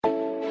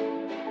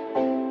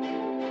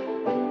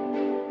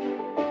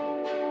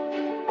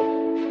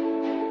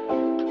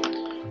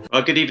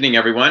Well, good evening,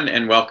 everyone,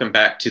 and welcome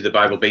back to the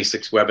Bible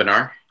Basics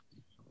webinar.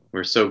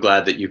 We're so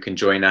glad that you can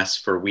join us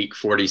for week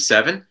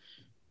 47,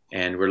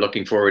 and we're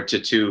looking forward to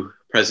two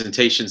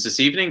presentations this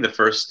evening. The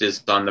first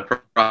is on the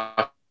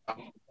prophet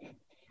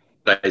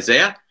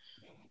Isaiah,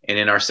 and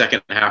in our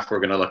second half, we're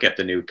going to look at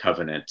the New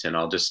Covenant. And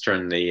I'll just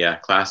turn the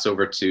class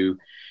over to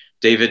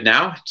David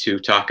now to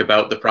talk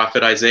about the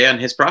prophet Isaiah and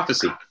his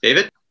prophecy.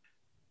 David?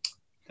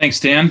 Thanks,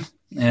 Dan,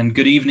 and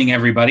good evening,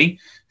 everybody.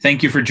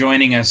 Thank you for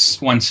joining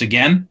us once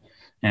again.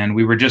 And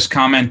we were just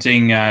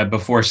commenting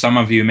before some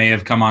of you may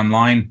have come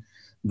online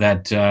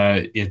that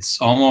it's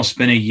almost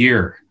been a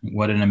year.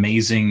 What an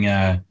amazing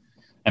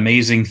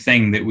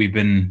thing that we've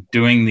been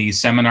doing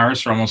these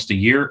seminars for almost a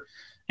year.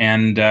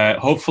 And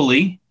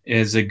hopefully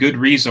is a good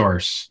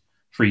resource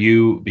for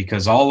you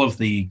because all of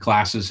the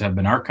classes have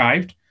been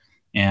archived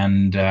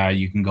and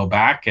you can go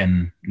back,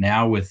 and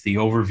now with the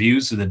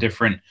overviews of the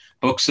different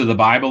books of the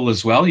Bible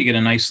as well, you get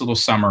a nice little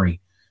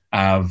summary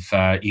of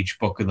each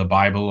book of the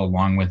Bible,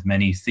 along with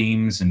many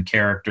themes and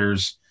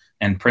characters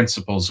and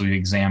principles we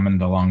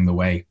examined along the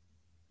way.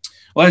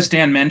 Well, as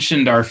Dan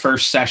mentioned, our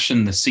first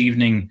session this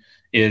evening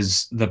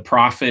is the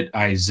prophet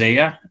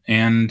Isaiah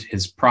and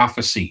his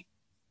prophecy.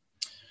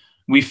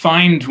 We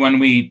find when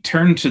we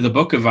turn to the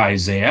book of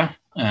Isaiah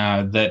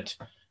that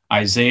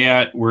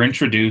Isaiah were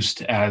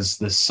introduced as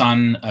the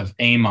son of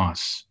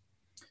Amos.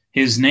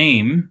 His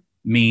name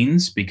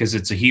means, because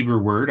it's a Hebrew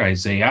word,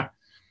 Isaiah,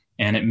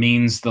 and it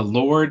means the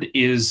Lord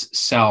is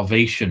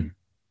salvation.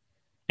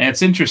 And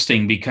it's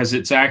interesting because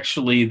it's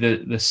actually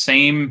the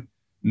same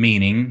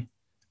meaning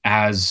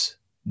as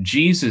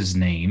Jesus'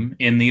 name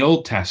in the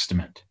Old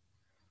Testament.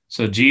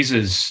 So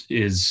Jesus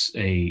is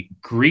a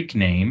Greek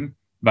name,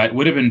 but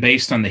would have been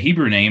based on the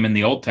Hebrew name in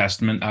the Old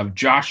Testament of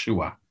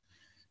Joshua,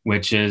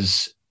 which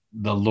is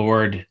the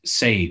Lord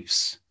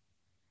saves.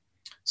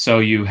 So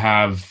you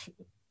have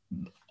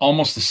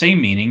almost the same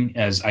meaning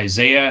as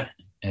Isaiah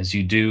as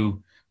you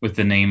do with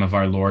the name of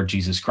our Lord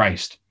Jesus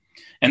Christ.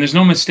 And there's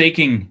no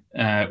mistaking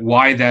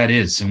why that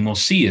is. And we'll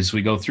see as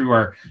we go through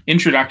our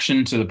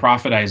introduction to the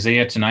prophet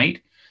Isaiah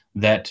tonight,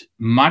 that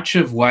much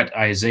of what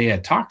Isaiah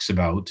talks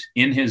about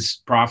in his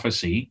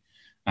prophecy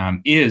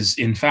is,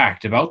 in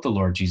fact, about the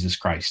Lord Jesus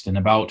Christ and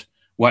about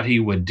what he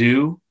would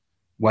do,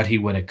 what he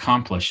would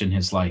accomplish in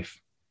his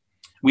life.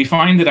 We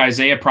find that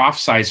Isaiah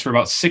prophesies for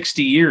about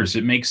 60 years.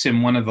 It makes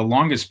him one of the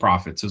longest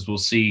prophets, as we'll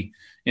see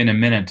in a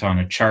minute on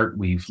a chart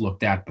we've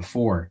looked at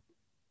before.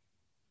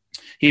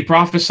 He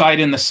prophesied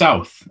in the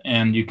south,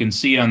 and you can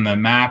see on the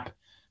map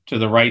to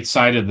the right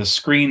side of the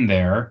screen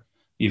there,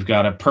 you've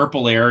got a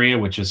purple area,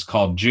 which is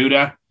called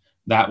Judah.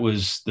 That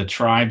was the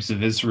tribes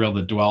of Israel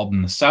that dwelled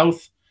in the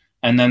south.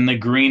 And then the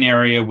green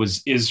area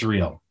was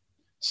Israel.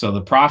 So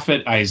the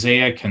prophet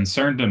Isaiah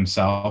concerned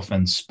himself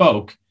and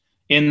spoke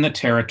in the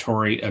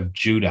territory of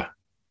Judah.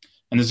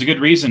 And there's a good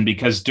reason,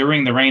 because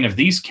during the reign of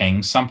these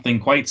kings,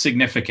 something quite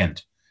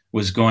significant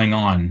was going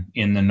on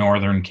in the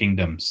northern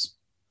kingdoms.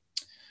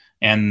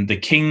 And the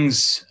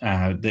kings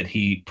that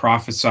he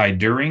prophesied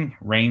during,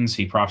 reigns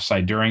he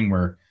prophesied during,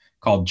 were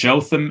called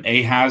Jotham,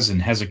 Ahaz, and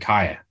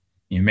Hezekiah.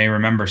 You may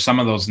remember some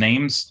of those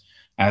names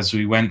as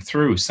we went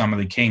through some of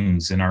the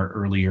kings in our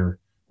earlier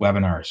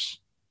webinars.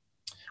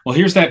 Well,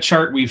 here's that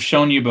chart we've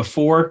shown you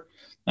before.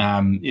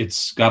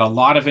 It's got a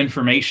lot of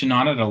information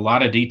on it, a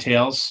lot of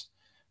details,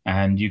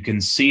 and you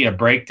can see a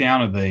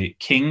breakdown of the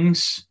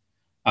kings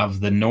of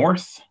the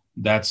north.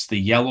 That's the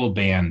yellow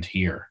band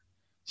here.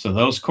 So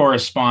those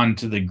correspond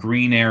to the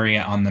green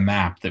area on the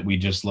map that we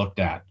just looked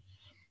at.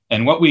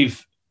 And what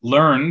we've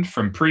learned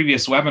from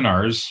previous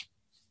webinars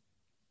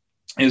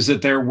is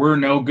that there were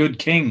no good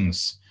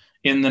kings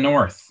in the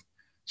north.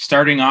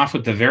 Starting off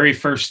with the very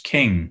first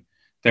king,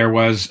 there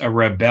was a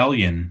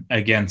rebellion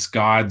against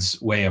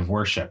God's way of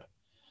worship.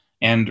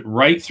 And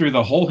right through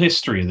the whole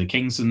history of the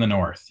kings in the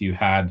north, you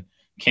had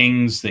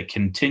kings that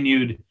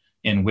continued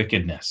in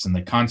wickedness, and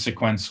the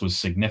consequence was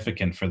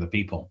significant for the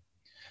people.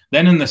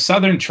 Then in the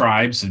southern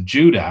tribes of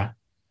Judah,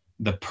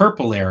 the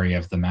purple area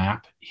of the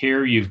map,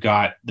 here you've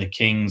got the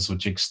kings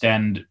which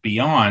extend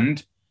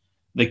beyond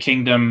the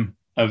kingdom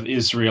of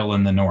Israel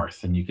in the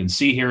north. And you can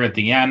see here at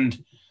the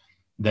end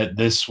that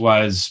this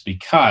was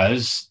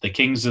because the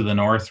kings of the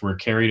north were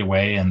carried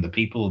away, and the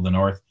people of the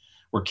north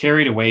were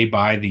carried away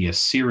by the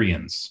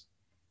Assyrians.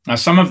 Now,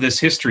 some of this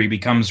history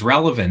becomes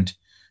relevant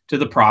to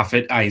the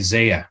prophet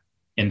Isaiah.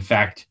 In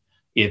fact,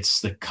 it's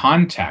the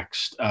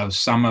context of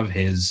some of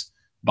his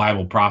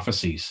Bible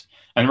prophecies.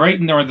 And right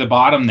near the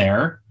bottom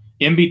there,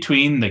 in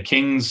between the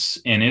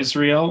kings in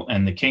Israel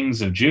and the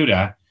kings of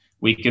Judah,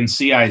 we can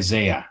see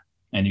Isaiah.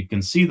 And you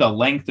can see the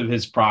length of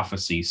his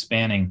prophecy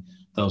spanning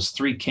those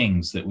three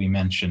kings that we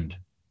mentioned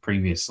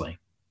previously.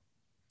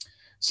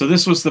 So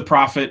this was the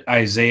prophet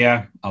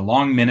Isaiah, a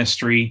long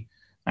ministry,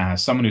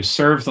 someone who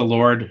served the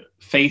Lord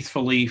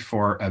faithfully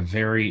for a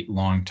very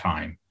long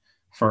time,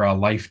 for a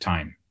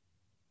lifetime.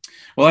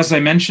 Well, as I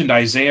mentioned,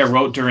 Isaiah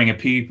wrote during a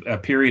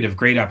period of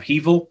great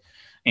upheaval,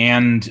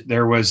 and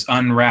there was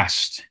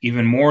unrest,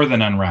 even more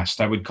than unrest.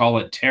 I would call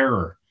it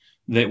terror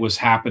that was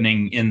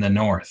happening in the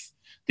north.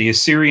 The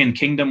Assyrian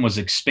kingdom was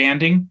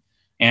expanding,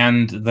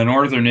 and the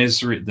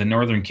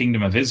northern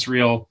kingdom of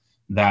Israel,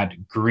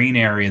 that green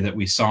area that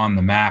we saw on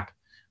the map,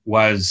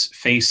 was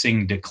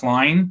facing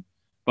decline,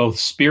 both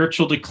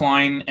spiritual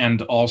decline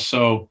and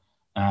also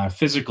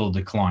physical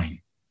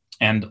decline,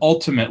 and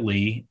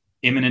ultimately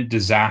imminent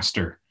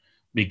disaster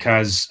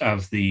because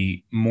of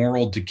the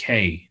moral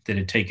decay that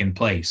had taken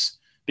place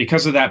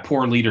because of that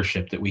poor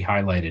leadership that we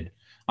highlighted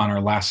on our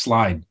last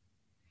slide.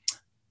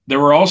 There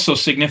were also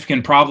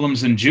significant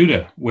problems in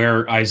Judah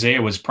where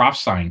Isaiah was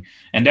prophesying.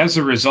 And as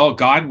a result,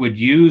 God would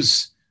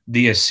use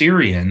the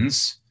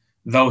Assyrians,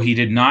 though he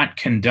did not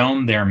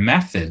condone their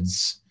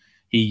methods.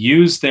 He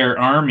used their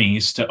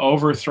armies to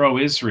overthrow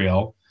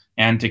Israel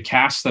and to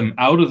cast them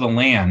out of the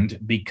land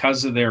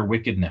because of their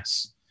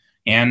wickedness.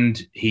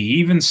 And he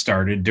even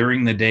started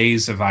during the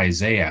days of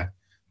Isaiah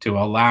to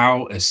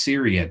allow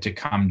Assyria to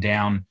come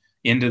down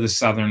into the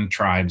southern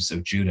tribes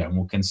of Judah. And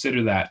we'll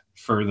consider that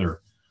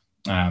further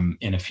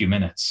in a few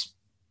minutes.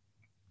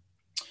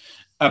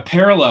 A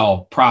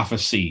parallel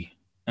prophecy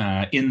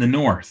in the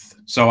north.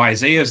 So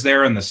Isaiah is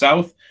there in the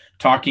south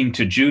talking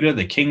to Judah,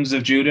 the kings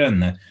of Judah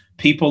and the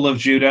people of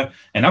Judah.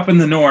 And up in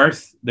the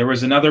north, there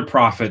was another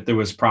prophet that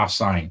was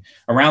prophesying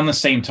around the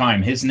same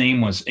time. His name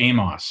was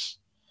Amos.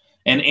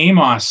 And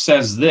Amos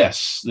says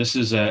this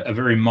is a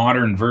very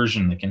modern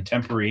version, the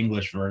contemporary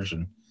English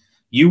version.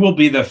 You will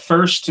be the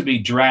first to be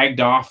dragged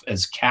off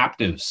as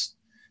captives.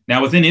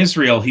 Now, within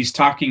Israel, he's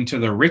talking to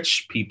the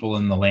rich people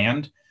in the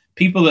land,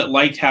 people that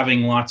liked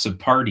having lots of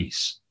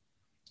parties.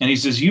 And he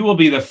says, you will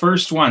be the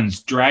first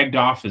ones dragged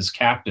off as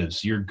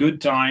captives. Your good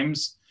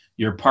times,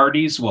 your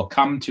parties will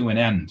come to an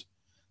end.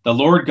 The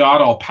Lord God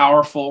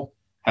all-powerful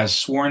has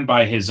sworn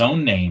by his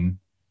own name,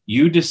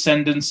 you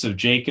descendants of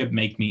Jacob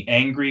make me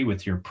angry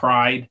with your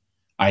pride.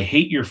 I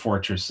hate your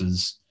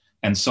fortresses,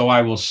 and so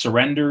I will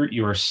surrender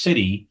your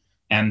city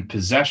and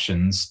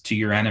possessions to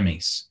your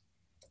enemies.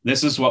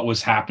 This is what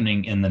was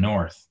happening in the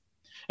north.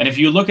 And if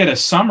you look at a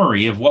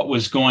summary of what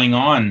was going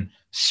on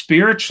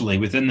spiritually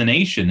within the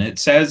nation, it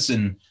says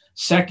in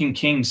 2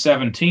 Kings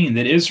 17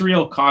 that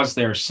Israel caused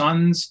their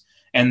sons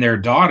and their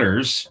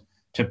daughters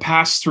to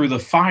pass through the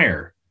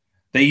fire.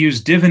 They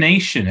used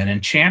divination and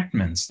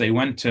enchantments. They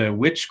went to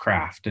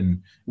witchcraft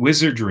and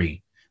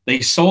wizardry.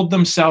 They sold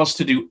themselves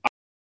to do